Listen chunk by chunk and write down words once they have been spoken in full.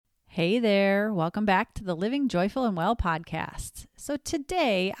Hey there, welcome back to the Living Joyful and Well podcast. So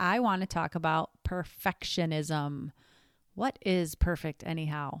today I want to talk about perfectionism. What is perfect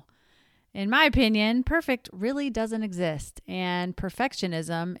anyhow? In my opinion, perfect really doesn't exist, and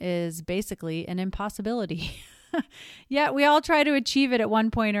perfectionism is basically an impossibility. Yet we all try to achieve it at one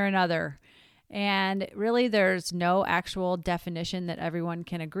point or another. And really, there's no actual definition that everyone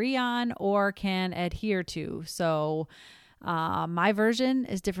can agree on or can adhere to. So my version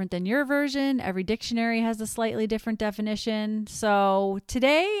is different than your version. Every dictionary has a slightly different definition. So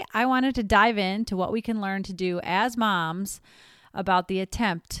today I wanted to dive into what we can learn to do as moms about the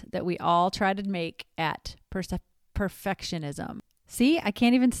attempt that we all try to make at perfectionism. See, I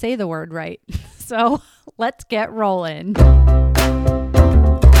can't even say the word right. So let's get rolling.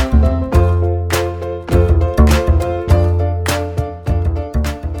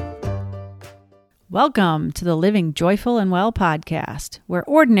 Welcome to the Living Joyful and Well podcast, where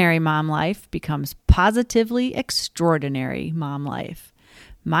ordinary mom life becomes positively extraordinary mom life.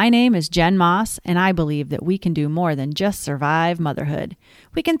 My name is Jen Moss, and I believe that we can do more than just survive motherhood.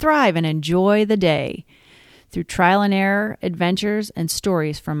 We can thrive and enjoy the day. Through trial and error, adventures, and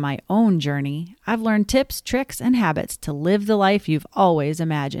stories from my own journey, I've learned tips, tricks, and habits to live the life you've always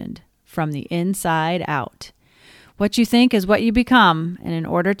imagined, from the inside out. What you think is what you become, and in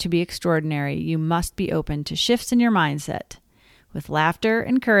order to be extraordinary, you must be open to shifts in your mindset. With laughter,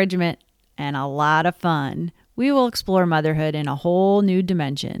 encouragement, and a lot of fun, we will explore motherhood in a whole new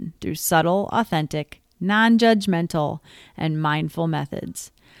dimension through subtle, authentic, non-judgmental, and mindful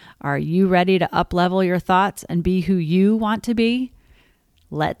methods. Are you ready to up-level your thoughts and be who you want to be?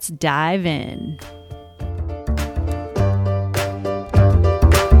 Let's dive in.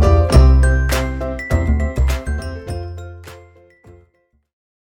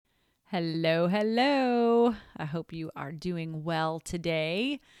 Hello. I hope you are doing well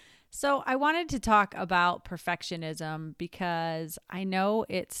today. So I wanted to talk about perfectionism because I know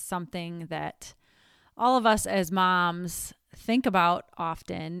it's something that all of us as moms think about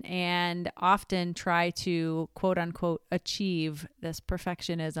often and often try to quote unquote achieve this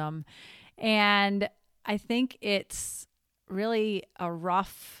perfectionism. And I think it's really a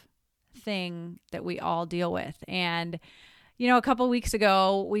rough thing that we all deal with. And a couple weeks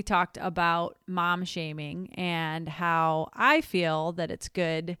ago, we talked about mom shaming and how I feel that it's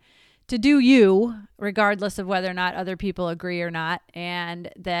good to do you, regardless of whether or not other people agree or not.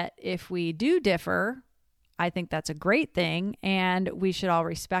 And that if we do differ, I think that's a great thing and we should all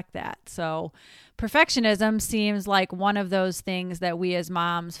respect that. So perfectionism seems like one of those things that we as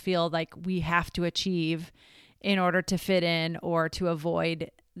moms feel like we have to achieve in order to fit in or to avoid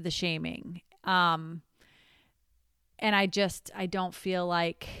the shaming. And I don't feel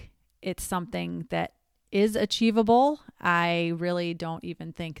like it's something that is achievable. I really don't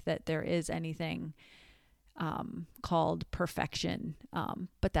even think that there is anything called perfection.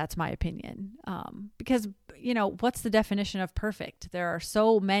 But that's my opinion. Because, what's the definition of perfect? There are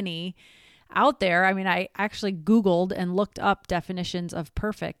so many out there. I mean, I actually Googled and looked up definitions of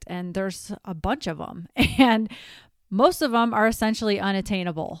perfect, and there's a bunch of them. And most of them are essentially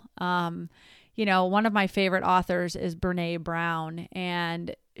unattainable. One of my favorite authors is Brené Brown,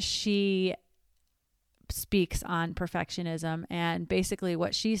 and she speaks on perfectionism. And basically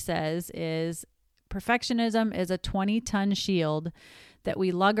what she says is perfectionism is a 20-ton shield that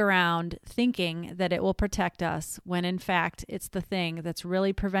we lug around thinking that it will protect us when in fact it's the thing that's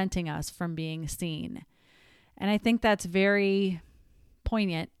really preventing us from being seen. And I think that's very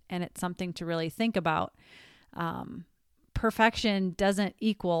poignant, and it's something to really think about. Perfection doesn't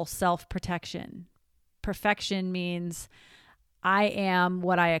equal self-protection. Perfection means I am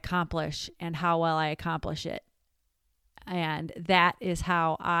what I accomplish and how well I accomplish it. And that is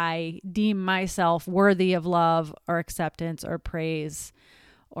how I deem myself worthy of love or acceptance or praise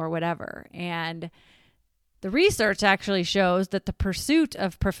or whatever. And the research actually shows that the pursuit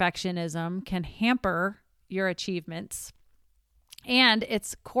of perfectionism can hamper your achievements. And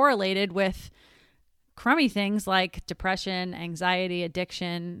it's correlated with crummy things like depression, anxiety,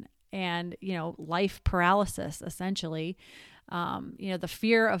 addiction, and, life paralysis, essentially. The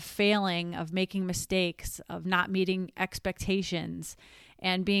fear of failing, of making mistakes, of not meeting expectations,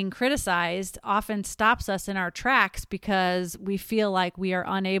 and being criticized often stops us in our tracks because we feel like we are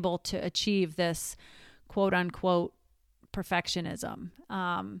unable to achieve this quote unquote perfectionism.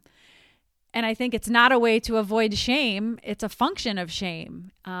 And I think it's not a way to avoid shame. It's a function of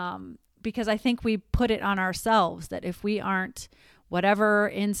shame. Because I think we put it on ourselves that if we aren't whatever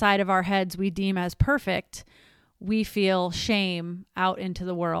inside of our heads we deem as perfect, we feel shame out into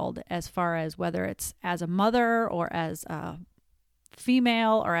the world as far as whether it's as a mother or as a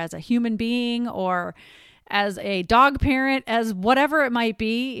female or as a human being or as a dog parent, as whatever it might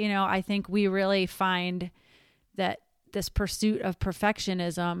be, I think we really find that this pursuit of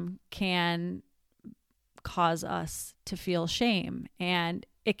perfectionism can cause us to feel shame, and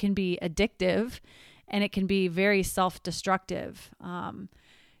it can be addictive, and it can be very self-destructive.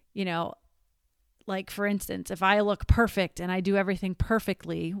 Like for instance, if I look perfect and I do everything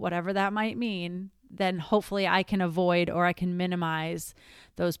perfectly, whatever that might mean, then hopefully I can avoid or I can minimize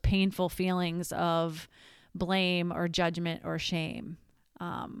those painful feelings of blame or judgment or shame.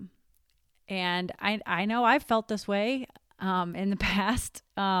 And I know I've felt this way in the past.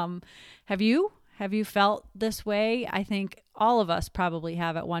 Have you? Have you felt this way? I think all of us probably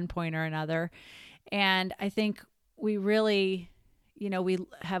have at one point or another. And I think we really, we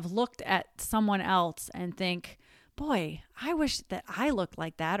have looked at someone else and think, boy, I wish that I looked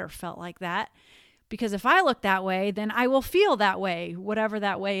like that or felt like that. Because if I look that way, then I will feel that way, whatever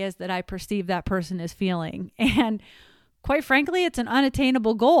that way is that I perceive that person is feeling. And quite frankly, it's an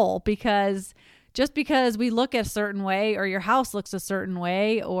unattainable goal, because just because we look a certain way or your house looks a certain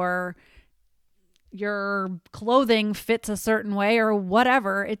way or your clothing fits a certain way or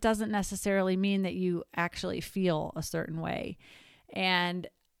whatever, it doesn't necessarily mean that you actually feel a certain way. And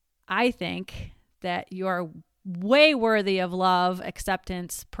I think that you are way worthy of love,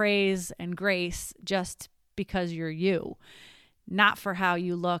 acceptance, praise, and grace just because you're you, not for how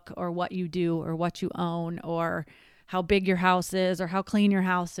you look or what you do or what you own or how big your house is or how clean your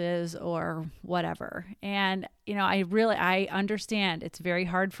house is or whatever. And, I understand it's very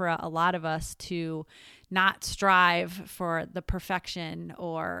hard for a lot of us to not strive for the perfection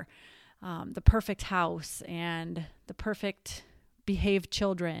or the perfect house and the perfect behaved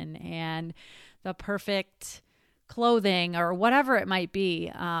children and the perfect clothing or whatever it might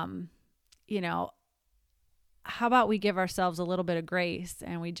be. How about we give ourselves a little bit of grace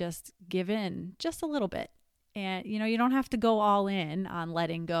and we just give in just a little bit? And, you don't have to go all in on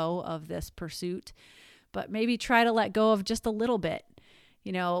letting go of this pursuit, but maybe try to let go of just a little bit.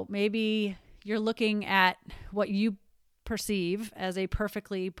 Maybe you're looking at what you perceive as a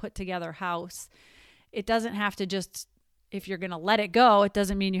perfectly put together house. It doesn't have to just, if you're going to let it go, it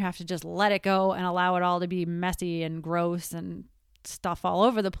doesn't mean you have to just let it go and allow it all to be messy and gross and stuff all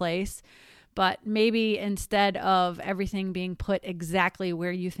over the place. But maybe instead of everything being put exactly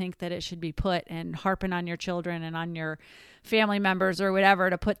where you think that it should be put and harping on your children and on your family members or whatever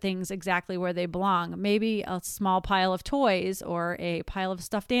to put things exactly where they belong, maybe a small pile of toys or a pile of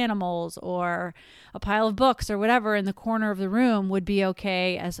stuffed animals or a pile of books or whatever in the corner of the room would be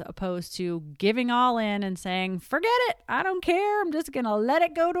okay, as opposed to giving all in and saying, forget it, I don't care, I'm just going to let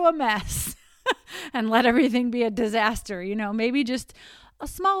it go to a mess and let everything be a disaster. Maybe just a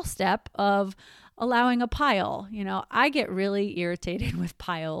small step of allowing a pile. I get really irritated with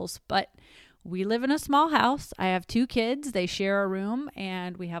piles, but we live in a small house. I have 2 kids. They share a room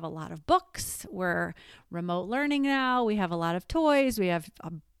and we have a lot of books. We're remote learning now. We have a lot of toys. We have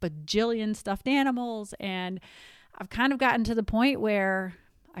a bajillion stuffed animals. And I've kind of gotten to the point where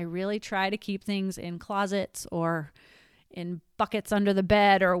I really try to keep things in closets or in buckets under the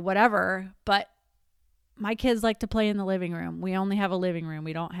bed or whatever, but my kids like to play in the living room. We only have a living room.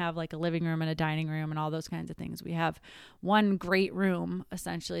 We don't have like a living room and a dining room and all those kinds of things. We have one great room,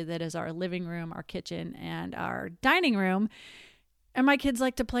 essentially, that is our living room, our kitchen, and our dining room. And my kids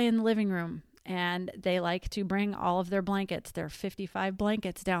like to play in the living room. And they like to bring all of their blankets. There are 55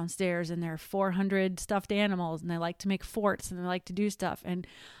 blankets downstairs and there are 400 stuffed animals. And they like to make forts and they like to do stuff. And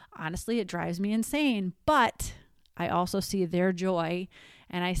honestly, it drives me insane. But I also see their joy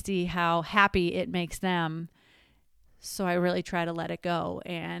and I see how happy it makes them. So I really try to let it go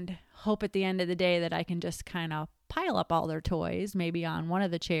and hope at the end of the day that I can just kind of pile up all their toys, maybe on one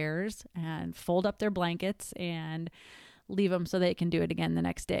of the chairs, and fold up their blankets and leave them so they can do it again the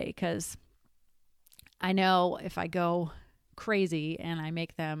next day. Because I know if I go crazy and I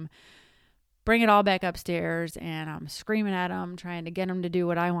make them bring it all back upstairs and I'm screaming at them, trying to get them to do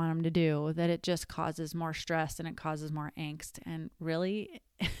what I want them to do, that it just causes more stress and it causes more angst. And really,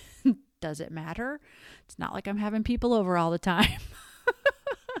 does it matter? It's not like I'm having people over all the time.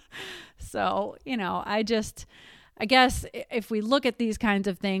 So, I guess if we look at these kinds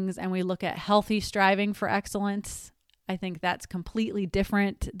of things and we look at healthy striving for excellence, I think that's completely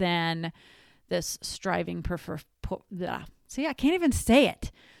different than this striving see, I can't even say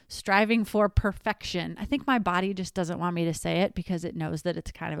it. Striving for perfection. I think my body just doesn't want me to say it because it knows that it's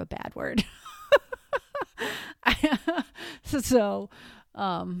kind of a bad word.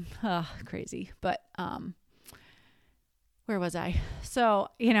 Crazy. But where was I? So,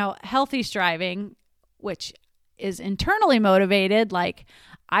 healthy striving, which is internally motivated, like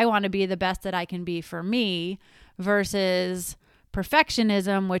I want to be the best that I can be for me, versus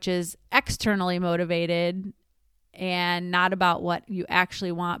perfectionism, which is externally motivated and not about what you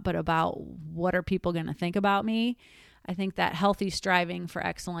actually want, but about what are people going to think about me. I think that healthy striving for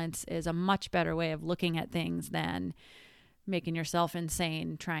excellence is a much better way of looking at things than making yourself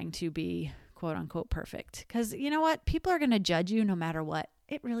insane trying to be quote unquote perfect. Because you know what? People are going to judge you no matter what.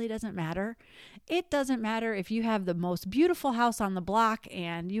 It really doesn't matter. It doesn't matter if you have the most beautiful house on the block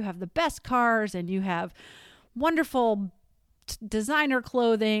and you have the best cars and you have wonderful designer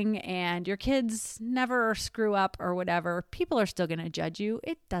clothing and your kids never screw up or whatever. People are still going to judge you.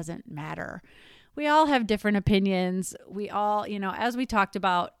 It doesn't matter. We all have different opinions. We all, as we talked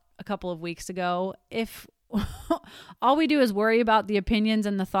about a couple of weeks ago, if all we do is worry about the opinions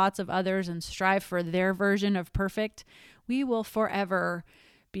and the thoughts of others and strive for their version of perfect, we will forever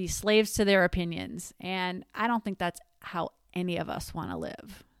be slaves to their opinions. And I don't think that's how any of us want to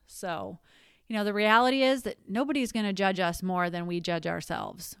live. So, the reality is that nobody's going to judge us more than we judge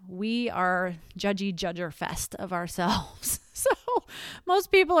ourselves. We are judgy judger fest of ourselves. So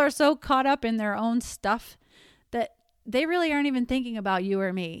most people are so caught up in their own stuff that they really aren't even thinking about you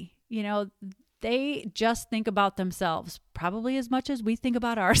or me. They just think about themselves probably as much as we think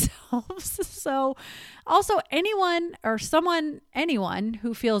about ourselves. So also anyone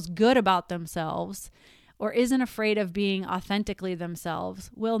who feels good about themselves or isn't afraid of being authentically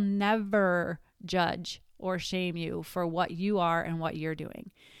themselves will never judge or shame you for what you are and what you're doing.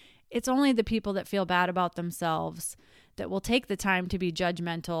 It's only the people that feel bad about themselves that will take the time to be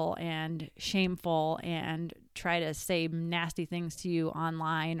judgmental and shameful and try to say nasty things to you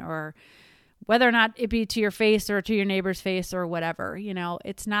online, or whether or not it be to your face or to your neighbor's face or whatever.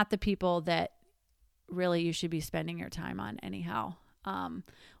 It's not the people that really you should be spending your time on anyhow.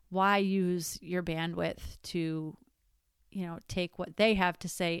 Why use your bandwidth to, take what they have to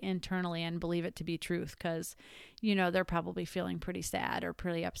say internally and believe it to be truth? Because, they're probably feeling pretty sad or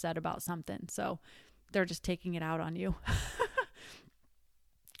pretty upset about something. So they're just taking it out on you.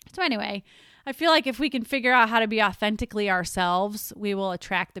 So anyway, I feel like if we can figure out how to be authentically ourselves, we will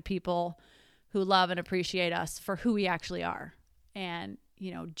attract the people who love and appreciate us for who we actually are. And,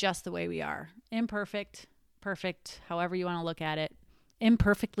 just the way we are. Imperfect, perfect, however you want to look at it.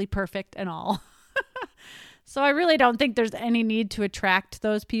 Imperfectly perfect and all. So I really don't think there's any need to attract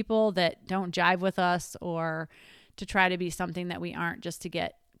those people that don't jive with us, or to try to be something that we aren't just to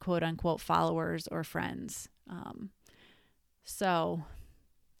get quote unquote followers or friends. So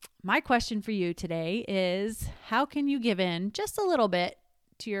my question for you today is, how can you give in just a little bit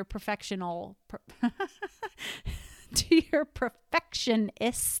to your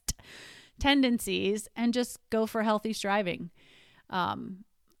perfectionist tendencies and just go for healthy striving?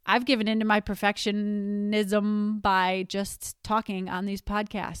 I've given into my perfectionism by just talking on these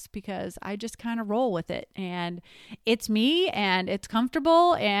podcasts because I just kind of roll with it, and it's me and it's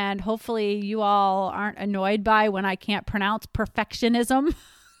comfortable, and hopefully you all aren't annoyed by when I can't pronounce perfectionism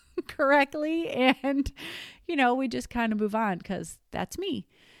correctly, and we just kind of move on because that's me.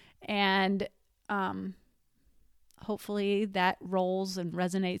 And hopefully that rolls and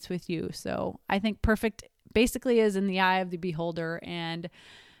resonates with you. So I think perfect basically is in the eye of the beholder, and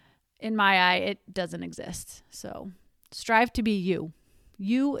in my eye, it doesn't exist. So strive to be you.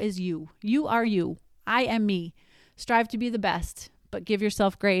 You is you. You are you. I am me. Strive to be the best, but give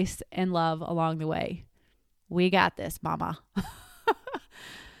yourself grace and love along the way. We got this, mama.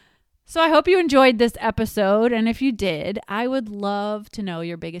 So I hope you enjoyed this episode. And if you did, I would love to know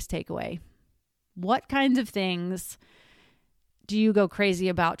your biggest takeaway. What kinds of things do you go crazy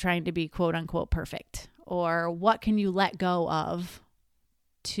about trying to be quote unquote perfect? Or what can you let go of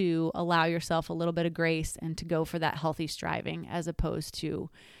to allow yourself a little bit of grace and to go for that healthy striving as opposed to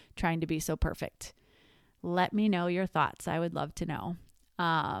trying to be so perfect? Let me know your thoughts. I would love to know.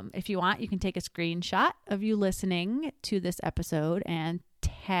 If you want, you can take a screenshot of you listening to this episode and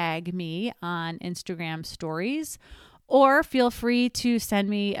tag me on Instagram stories, or feel free to send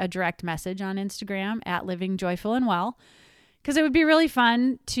me a direct message on Instagram at Living Joyful and Well, because it would be really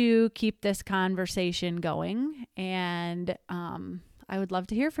fun to keep this conversation going. And I would love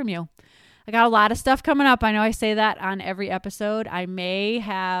to hear from you. I got a lot of stuff coming up. I know I say that on every episode. I may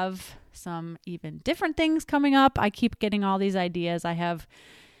have some even different things coming up. I keep getting all these ideas. I have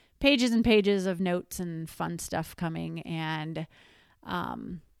pages and pages of notes and fun stuff coming. And I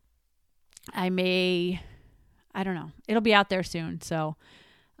don't know. It'll be out there soon. So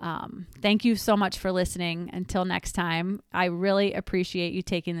thank you so much for listening. Until next time, I really appreciate you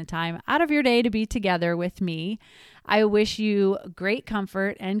taking the time out of your day to be together with me. I wish you great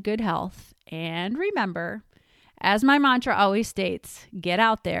comfort and good health. And remember, As my mantra always states, get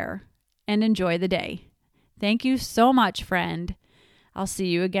out there and enjoy the day. Thank you so much, friend. I'll see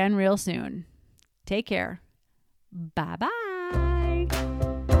you again real soon. Take care. Bye-bye.